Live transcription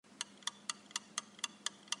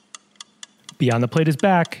Beyond the Plate is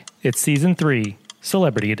back. It's Season 3,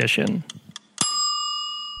 Celebrity Edition.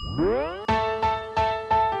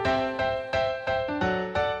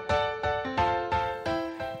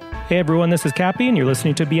 Hey everyone, this is Cappy, and you're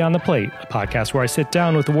listening to Beyond the Plate, a podcast where I sit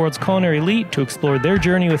down with the world's culinary elite to explore their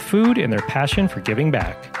journey with food and their passion for giving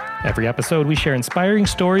back. Every episode, we share inspiring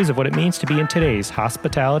stories of what it means to be in today's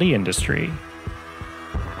hospitality industry.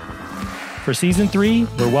 For Season 3,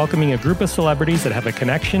 we're welcoming a group of celebrities that have a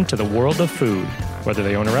connection to the world of food. Whether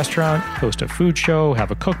they own a restaurant, host a food show, have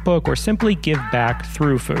a cookbook, or simply give back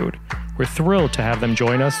through food, we're thrilled to have them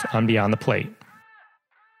join us on Beyond the Plate.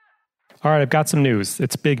 All right, I've got some news.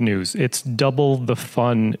 It's big news. It's double the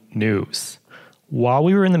fun news. While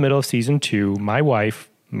we were in the middle of Season 2, my wife,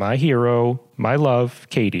 my hero, my love,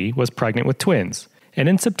 Katie, was pregnant with twins. And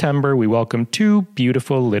in September, we welcomed two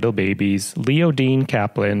beautiful little babies, Leo Dean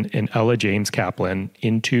Kaplan and Ella James Kaplan,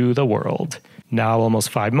 into the world. Now almost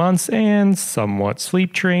 5 months and somewhat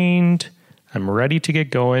sleep-trained, I'm ready to get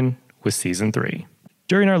going with Season 3.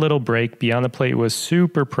 During our little break, Beyond the Plate was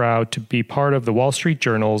super proud to be part of the Wall Street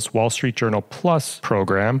Journal's Wall Street Journal Plus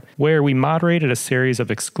program, where we moderated a series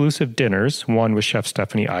of exclusive dinners, one with Chef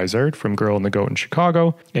Stephanie Izard from Girl and the Goat in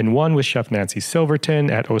Chicago, and one with Chef Nancy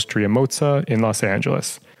Silverton at Osteria Mozza in Los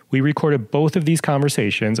Angeles. We recorded both of these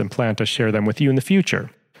conversations and plan to share them with you in the future.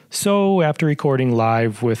 So after recording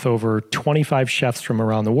live with over 25 chefs from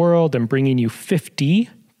around the world and bringing you 50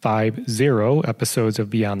 episodes of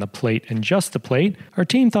Beyond the Plate and Just the Plate, our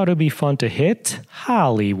team thought it would be fun to hit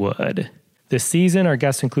Hollywood. This season, our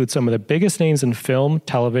guests include some of the biggest names in film,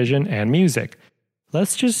 television, and music.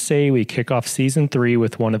 Let's just say we kick off Season 3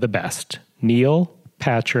 with one of the best, Neil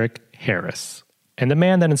Patrick Harris. And the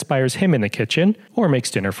man that inspires him in the kitchen, or makes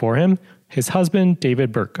dinner for him, his husband,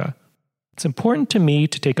 David Burtka. It's important to me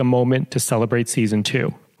to take a moment to celebrate Season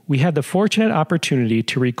 2. We had the fortunate opportunity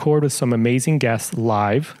to record with some amazing guests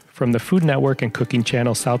live from the Food Network and cooking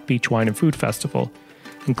channel South Beach Wine and Food Festival,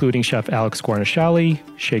 including Chef Alex Guarnaschelli,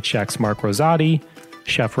 Shake Shack's Mark Rosati,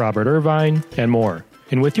 Chef Robert Irvine, and more.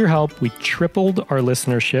 And with your help, we tripled our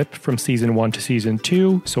listenership from Season 1 to Season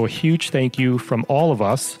 2, so a huge thank you from all of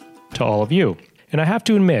us to all of you. And I have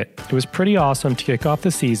to admit, it was pretty awesome to kick off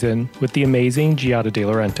the season with the amazing Giada De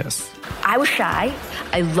Laurentiis. I was shy.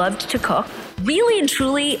 I loved to cook. Really and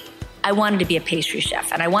truly, I wanted to be a pastry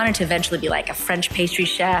chef, and I wanted to eventually be like a French pastry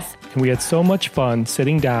chef. And we had so much fun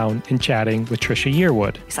sitting down and chatting with Trisha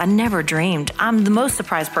Yearwood. I never dreamed. I'm the most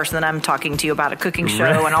surprised person that I'm talking to you about a cooking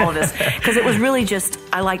show and all of this, because it was really just,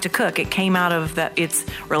 I like to cook. It came out of that it's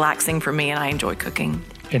relaxing for me, and I enjoy cooking.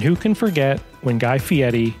 And who can forget when Guy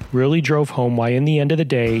Fieri really drove home why in the end of the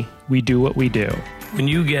day, we do what we do. When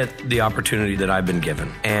you get the opportunity that I've been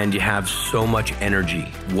given and you have so much energy,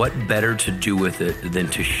 what better to do with it than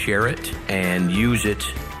to share it and use it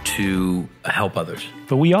to help others?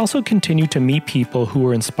 But we also continue to meet people who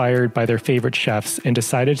were inspired by their favorite chefs and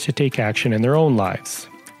decided to take action in their own lives,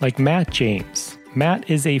 like Matt James. Matt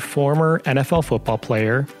is a former NFL football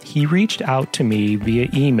player. He reached out to me via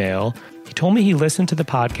email. He told me he listened to the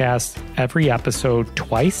podcast every episode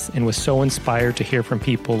twice and was so inspired to hear from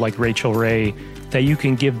people like Rachel Ray that you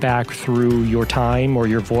can give back through your time or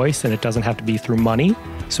your voice, and it doesn't have to be through money.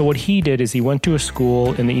 So what he did is he went to a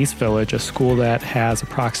school in the East Village, a school that has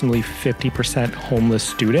approximately 50% homeless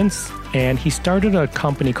students, and he started a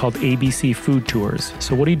company called ABC Food Tours.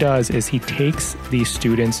 So what he does is he takes these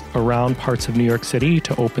students around parts of New York City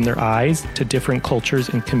to open their eyes to different cultures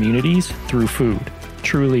and communities through food.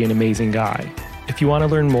 Truly an amazing guy. If you want to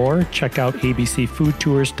learn more, check out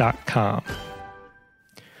abcfoodtours.com.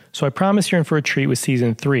 So I promise you're in for a treat with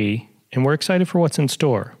Season 3, and we're excited for what's in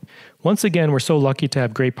store. Once again, we're so lucky to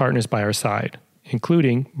have great partners by our side,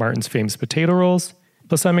 including Martin's Famous Potato Rolls.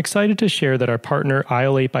 Plus, I'm excited to share that our partner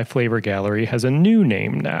Aisle 8 by Flavor Gallery has a new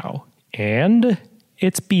name now, and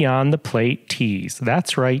it's Beyond the Plate Tees.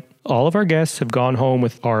 That's right. All of our guests have gone home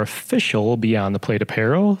with our official Beyond the Plate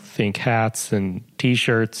apparel. Think hats and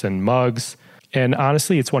t-shirts and mugs. And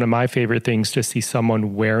honestly, it's one of my favorite things to see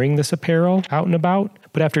someone wearing this apparel out and about.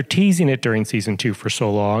 But after teasing it during Season 2 for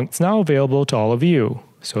so long, it's now available to all of you.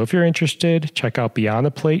 So if you're interested, check out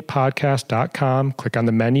BeyondThePlatePodcast.com, click on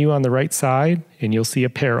the menu on the right side, and you'll see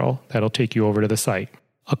apparel that'll take you over to the site.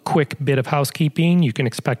 A quick bit of housekeeping, you can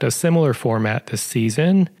expect a similar format this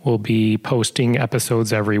season. We'll be posting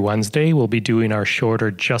episodes every Wednesday. We'll be doing our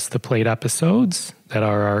shorter Just the Plate episodes that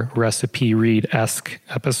are our recipe read-esque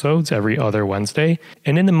episodes every other Wednesday.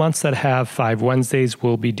 And in the months that have 5 Wednesdays,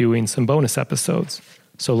 we'll be doing some bonus episodes.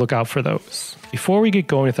 so look out for those. Before we get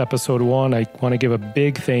going with episode 1, I want to give a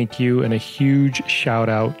big thank you and a huge shout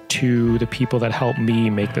out to the people that helped me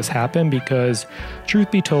make this happen, because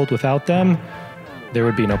truth be told, without them, there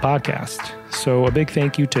would be no podcast. So a big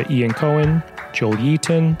thank you to Ian Cohen, Joel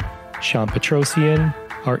Yeaton, Sean Petrosian,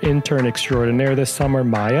 our intern extraordinaire this summer,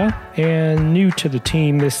 Maya, and new to the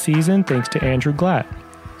team this season, thanks to Andrew Glatt.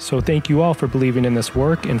 So thank you all for believing in this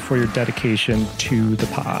work and for your dedication to the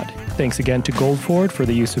pod. Thanks again to Goldford for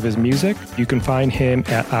the use of his music. You can find him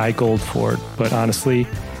at iGoldford, but honestly,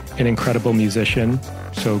 an incredible musician.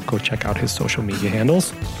 So go check out his social media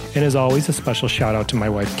handles. And as always, a special shout out to my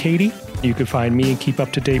wife, Katie. You can find me and keep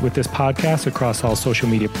up to date with this podcast across all social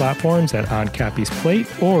media platforms at On Cappy's Plate,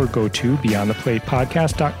 or go to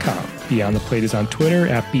BeyondThePlatePodcast.com. Beyond the Plate is on Twitter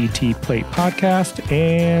at BT Plate Podcast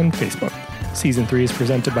and Facebook. Season 3 is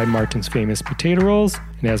presented by Martin's Famous Potato Rolls,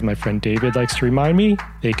 and as my friend David likes to remind me,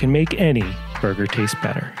 they can make any burger taste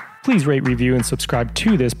better. Please rate, review, and subscribe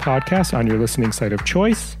to this podcast on your listening site of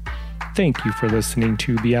choice. Thank you for listening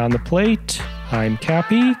to Beyond the Plate. I'm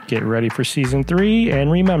Cappy. Get ready for Season 3,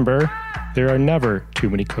 and remember, there are never too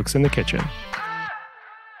many cooks in the kitchen.